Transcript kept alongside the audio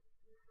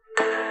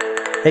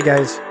Hey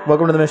guys,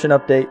 welcome to the mission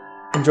update.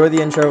 Enjoy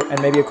the intro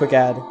and maybe a quick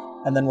ad,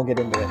 and then we'll get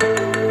into it.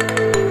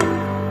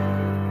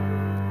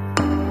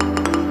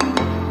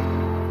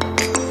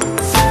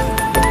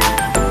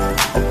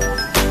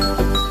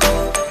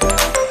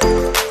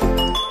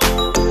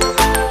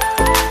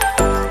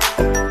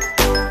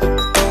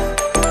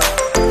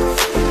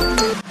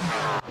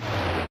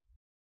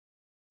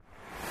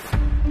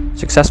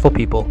 Successful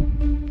people.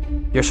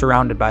 You're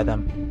surrounded by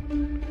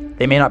them.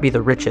 They may not be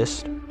the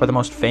richest or the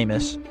most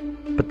famous,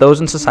 but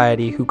those in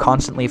society who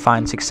constantly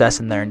find success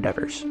in their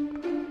endeavors.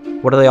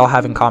 What do they all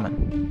have in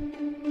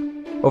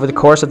common? Over the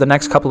course of the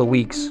next couple of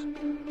weeks,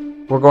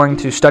 we're going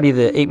to study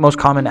the 8 most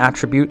common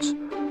attributes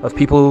of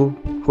people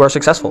who are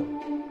successful.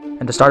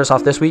 And to start us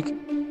off this week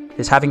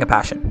is having a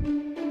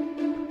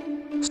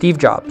passion. Steve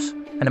Jobs,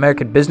 an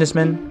American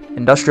businessman,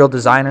 industrial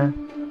designer,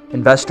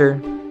 investor,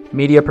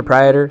 media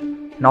proprietor,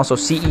 and also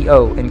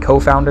CEO and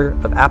co-founder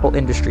of Apple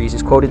Industries,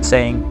 is quoted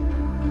saying,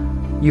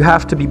 "You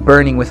have to be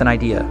burning with an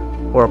idea,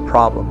 or a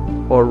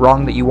problem, or a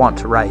wrong that you want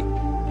to right.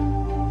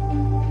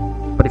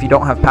 But if you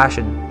don't have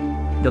passion,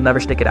 you'll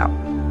never stick it out."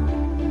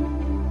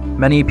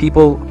 Many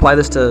people apply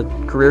this to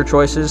career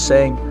choices,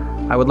 saying,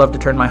 "I would love to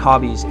turn my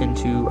hobbies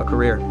into a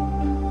career."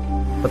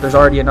 But there's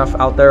already enough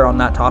out there on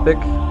that topic,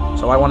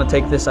 so I want to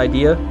take this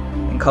idea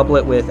and couple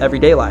it with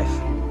everyday life,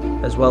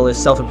 as well as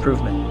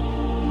self-improvement.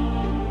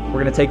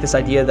 We're going to take this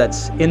idea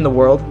that's in the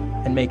world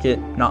and make it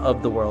not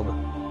of the world.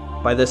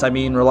 By this I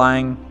mean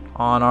relying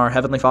on our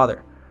Heavenly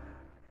Father.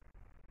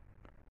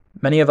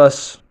 Many of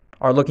us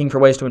are looking for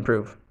ways to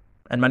improve,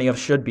 and many of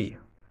us should be.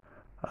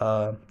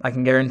 I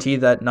can guarantee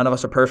that none of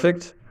us are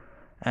perfect,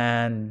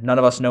 and none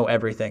of us know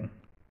everything.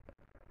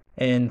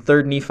 In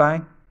 3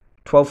 Nephi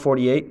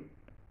 12:48,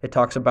 it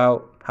talks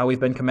about how we've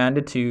been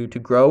commanded to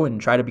grow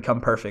and try to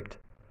become perfect.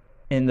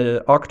 In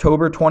the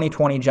October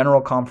 2020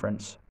 General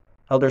Conference,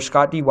 Elder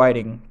Scott D.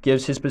 Whiting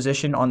gives his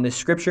position on this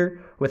scripture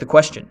with a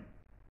question.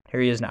 Here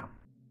he is now.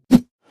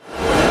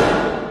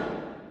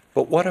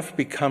 But what if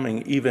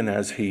becoming even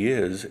as he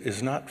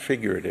is not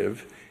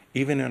figurative,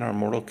 even in our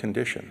mortal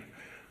condition?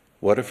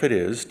 What if it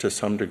is, to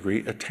some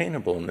degree,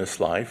 attainable in this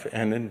life,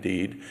 and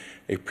indeed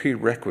a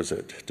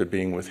prerequisite to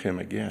being with him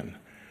again?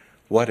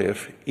 What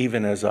if,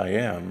 even as I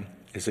am,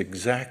 is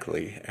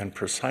exactly and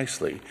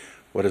precisely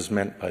what is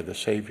meant by the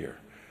Savior?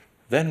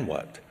 Then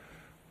what?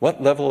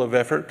 What level of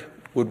effort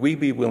would we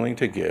be willing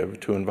to give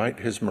to invite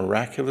his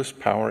miraculous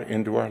power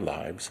into our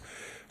lives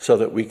so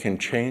that we can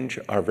change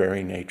our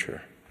very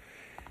nature?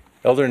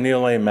 Elder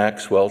Neal A.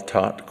 Maxwell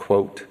taught,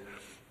 quote,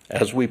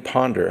 "As we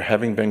ponder,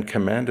 having been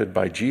commanded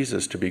by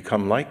Jesus to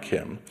become like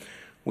him,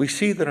 we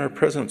see that our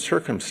present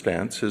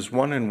circumstance is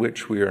one in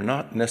which we are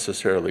not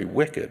necessarily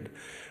wicked,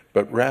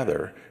 but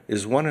rather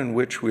is one in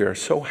which we are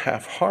so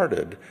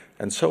half-hearted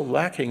and so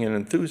lacking in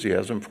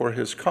enthusiasm for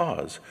his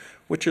cause,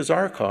 which is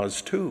our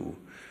cause too.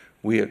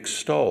 We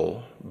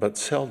extol, but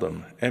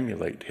seldom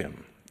emulate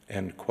him,"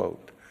 end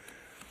quote.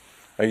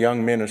 A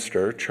young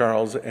minister,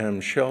 Charles M.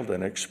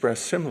 Sheldon,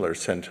 expressed similar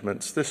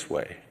sentiments this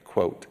way,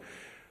 quote,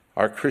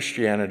 "Our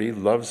Christianity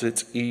loves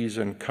its ease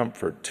and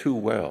comfort too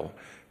well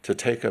to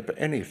take up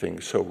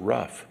anything so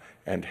rough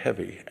and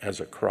heavy as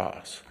a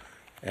cross,"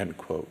 end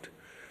quote.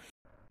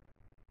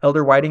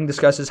 Elder Whiting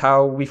discusses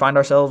how we find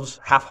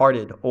ourselves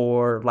half-hearted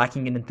or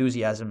lacking in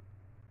enthusiasm.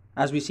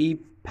 As we see,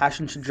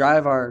 passion should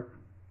drive our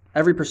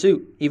every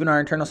pursuit, even our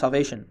eternal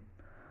salvation.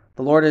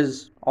 The Lord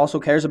also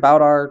cares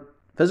about our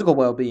physical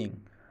well-being.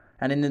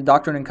 And in the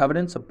Doctrine and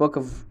Covenants, a book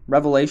of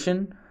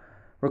Revelation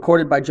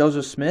recorded by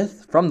Joseph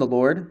Smith from the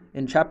Lord,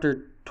 in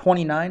chapter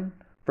 29,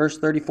 verse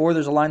 34,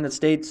 there's a line that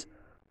states,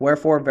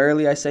 "Wherefore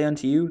verily I say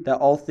unto you, that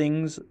all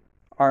things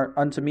are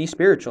unto me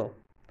spiritual."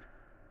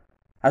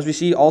 As we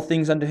see, all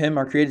things unto him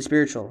are created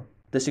spiritual.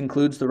 This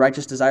includes the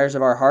righteous desires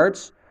of our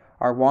hearts,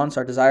 our wants,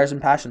 our desires,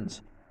 and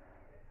passions.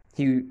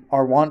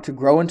 Our want to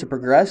grow and to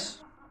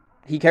progress,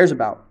 he cares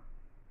about.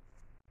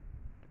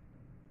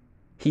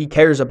 He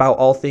cares about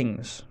all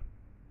things.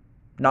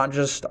 Not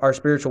just our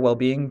spiritual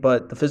well-being,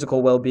 but the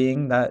physical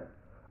well-being that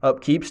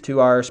upkeeps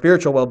to our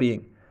spiritual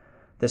well-being.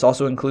 This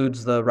also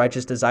includes the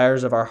righteous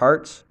desires of our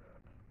hearts,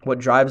 what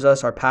drives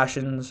us, our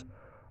passions,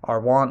 our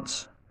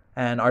wants,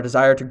 and our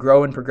desire to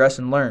grow and progress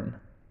and learn.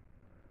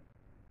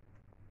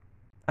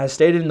 As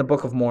stated in the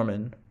Book of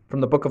Mormon,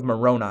 from the Book of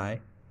Moroni,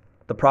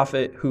 the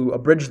prophet who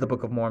abridged the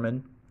Book of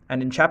Mormon,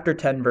 and in chapter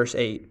 10, verse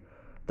 8,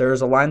 there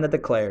is a line that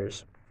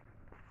declares,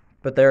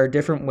 "But there are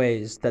different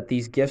ways that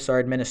these gifts are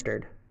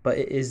administered, but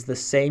it is the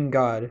same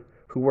God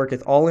who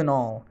worketh all in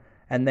all,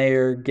 and they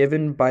are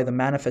given by the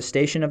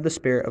manifestation of the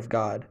Spirit of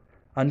God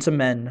unto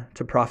men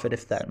to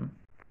profiteth them."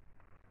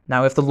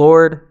 Now, if the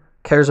Lord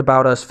cares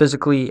about us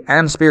physically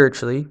and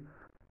spiritually,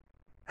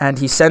 and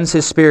he sends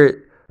his Spirit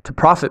to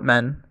profit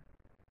men,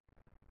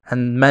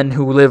 and men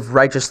who live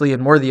righteously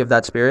and worthy of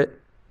that Spirit,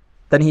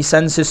 then he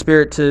sends his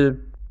Spirit to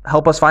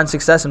help us find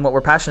success in what we're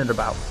passionate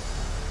about.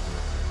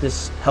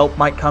 This help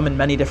might come in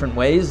many different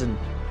ways, and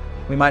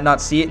we might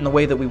not see it in the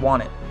way that we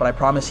want it, but I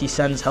promise he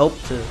sends help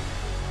to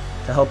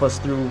help us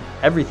through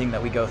everything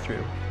that we go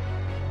through.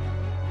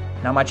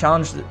 Now, my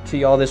challenge to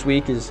y'all this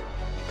week is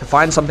to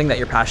find something that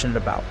you're passionate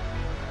about.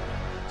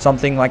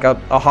 Something like a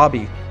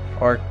hobby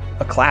or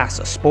a class,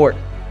 a sport.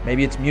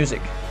 Maybe it's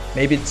music.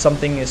 Maybe it's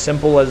something as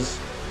simple as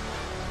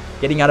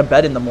getting out of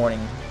bed in the morning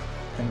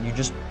and you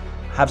just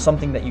have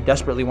something that you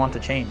desperately want to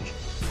change.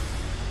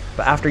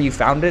 But after you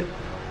found it,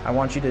 I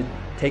want you to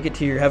take it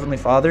to your Heavenly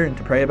Father and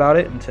to pray about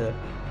it and to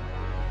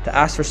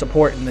ask for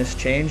support in this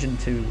change and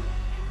to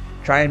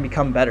try and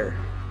become better.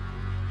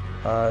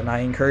 And I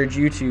encourage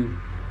you to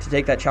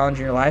take that challenge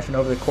in your life, and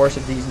over the course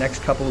of these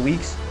next couple of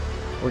weeks,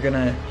 we're going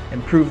to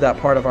improve that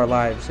part of our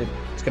lives.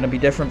 It's going to be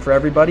different for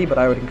everybody, but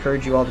I would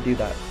encourage you all to do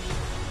that.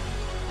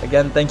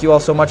 Again, thank you all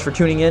so much for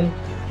tuning in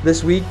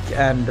this week,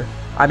 and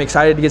I'm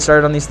excited to get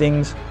started on these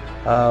things.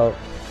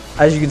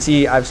 As you can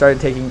see, I've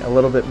started taking a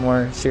little bit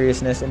more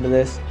seriousness into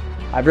this.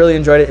 I've really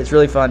enjoyed it. It's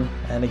really fun.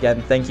 And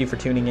again, thank you for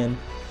tuning in.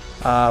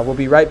 We'll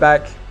be right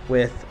back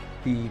with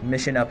the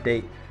mission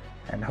update,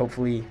 and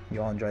hopefully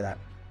you all enjoy that.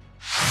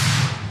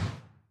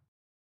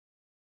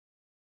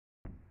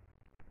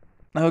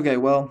 Okay,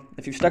 well,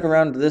 if you've stuck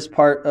around to this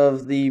part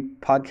of the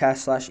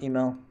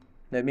podcast/email,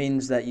 that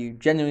means that you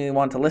genuinely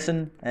want to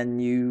listen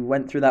and you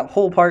went through that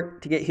whole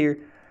part to get here.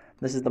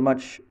 This is the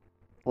much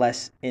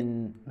less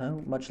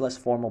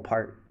formal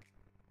part.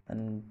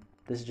 And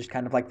this is just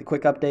kind of like the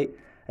quick update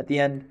at the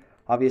end.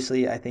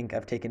 Obviously, I think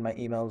I've taken my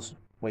emails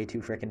way too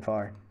freaking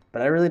far,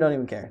 but I really don't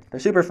even care. They're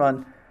super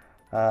fun.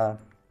 I'm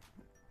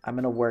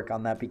going to work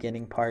on that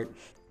beginning part.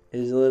 It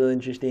was a little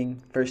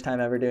interesting. First time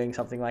ever doing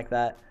something like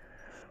that.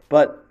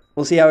 But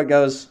we'll see how it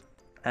goes.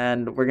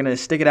 And we're going to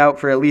stick it out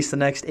for at least the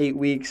next 8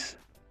 weeks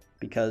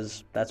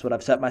because that's what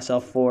I've set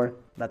myself for.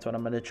 That's what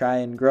I'm going to try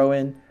and grow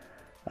in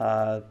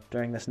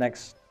during this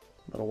next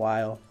little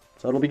while.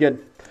 So it'll be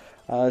good.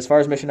 As far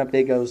as mission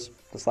update goes,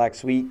 this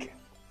last week,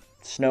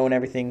 snow and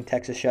everything,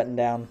 Texas shutting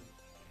down.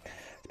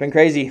 It's been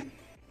crazy.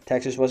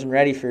 Texas wasn't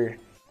ready for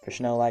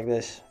snow like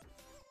this.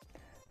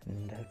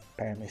 And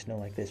apparently snow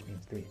like this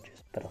means 3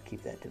 inches, but I'll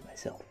keep that to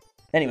myself.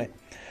 Anyway,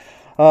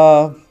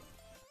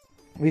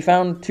 we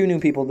found 2 new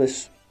people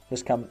this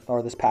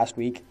past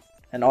week,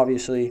 and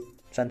obviously,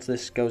 since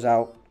this goes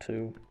out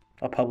to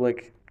a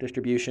public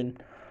distribution,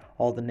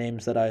 all the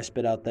names that I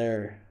spit out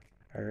there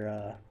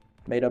are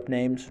made-up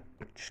names,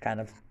 which kind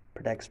of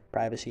protects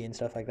privacy and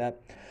stuff like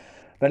that.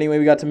 But anyway,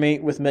 we got to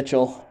meet with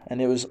Mitchell,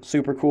 and it was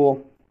super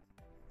cool.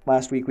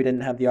 Last week, we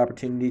didn't have the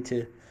opportunity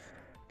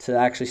to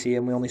actually see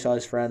him. We only saw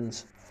his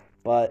friends.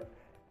 But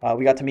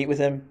we got to meet with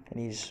him, and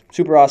he's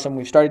super awesome.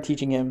 We've started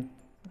teaching him,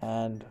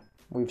 and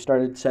we've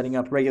started setting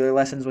up regular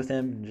lessons with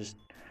him and just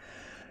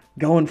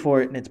going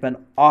for it, and it's been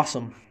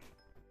awesome.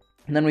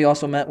 And then we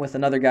also met with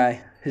another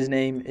guy. His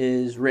name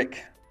is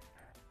Rick,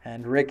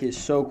 and Rick is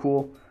so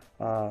cool.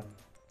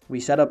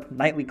 We set up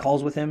nightly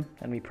calls with him,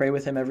 and we pray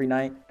with him every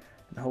night,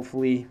 and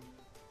hopefully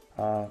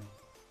he'll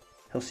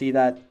see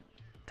that,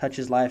 touch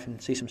his life, and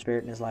see some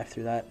spirit in his life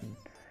through that. And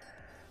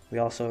we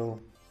also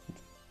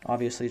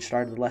obviously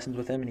started the lessons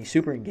with him, and he's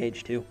super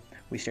engaged too.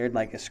 We shared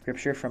like a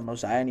scripture from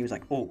Mosiah, and he was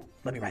like, "Oh,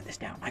 let me write this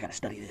down. I got to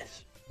study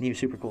this." And he was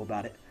super cool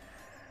about it.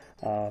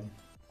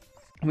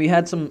 We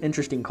had some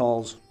interesting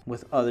calls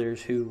with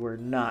others who were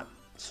not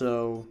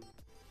so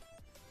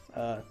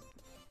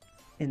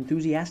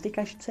enthusiastic,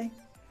 I should say,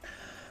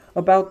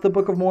 about the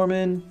Book of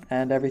Mormon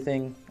and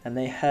everything, and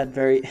they had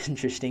very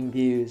interesting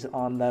views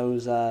on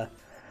those on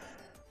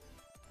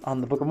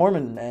the Book of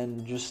Mormon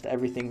and just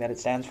everything that it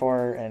stands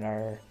for and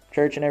our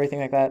church and everything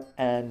like that.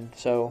 And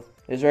so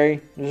I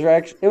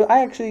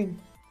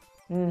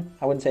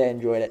wouldn't say I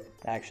enjoyed it,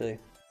 actually.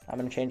 I'm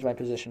going to change my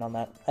position on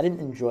that. I didn't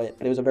enjoy it,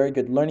 but it was a very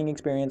good learning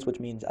experience, which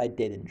means I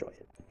did enjoy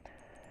it.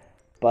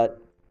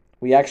 But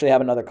we actually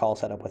have another call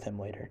set up with him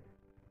later.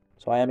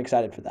 So I am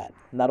excited for that,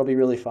 and that'll be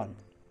really fun.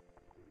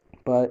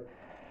 But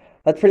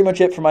that's pretty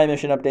much it for my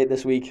mission update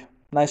this week.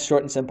 Nice,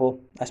 short, and simple.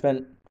 I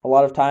spent a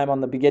lot of time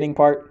on the beginning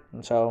part,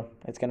 and so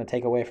it's going to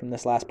take away from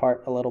this last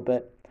part a little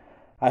bit.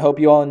 I hope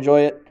you all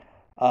enjoy it.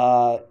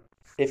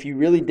 If you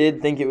really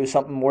did think it was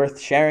something worth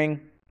sharing,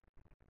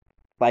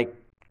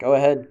 go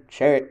ahead,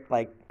 share it.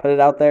 Put it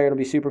out there. It'll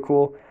be super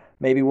cool.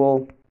 Maybe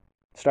we'll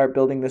start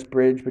building this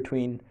bridge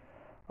between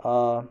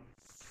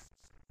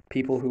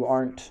people who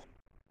aren't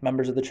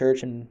members of the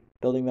church and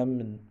building them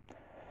and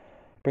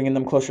bringing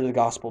them closer to the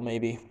gospel,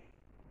 maybe.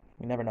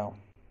 You never know.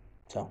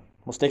 So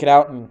we'll stick it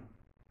out and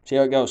see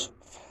how it goes.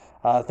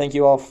 Thank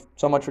you all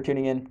so much for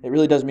tuning in. It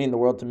really does mean the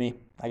world to me.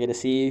 I get to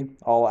see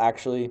all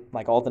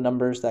the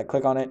numbers that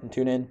click on it and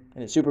tune in,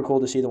 and it's super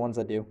cool to see the ones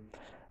that do.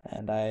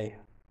 And I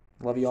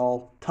love you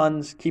all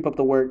tons. Keep up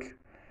the work.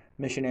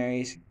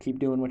 Missionaries, keep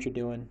doing what you're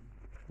doing.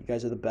 You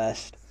guys are the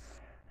best.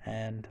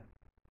 And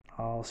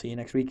I'll see you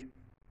next week.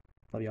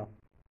 Love you all.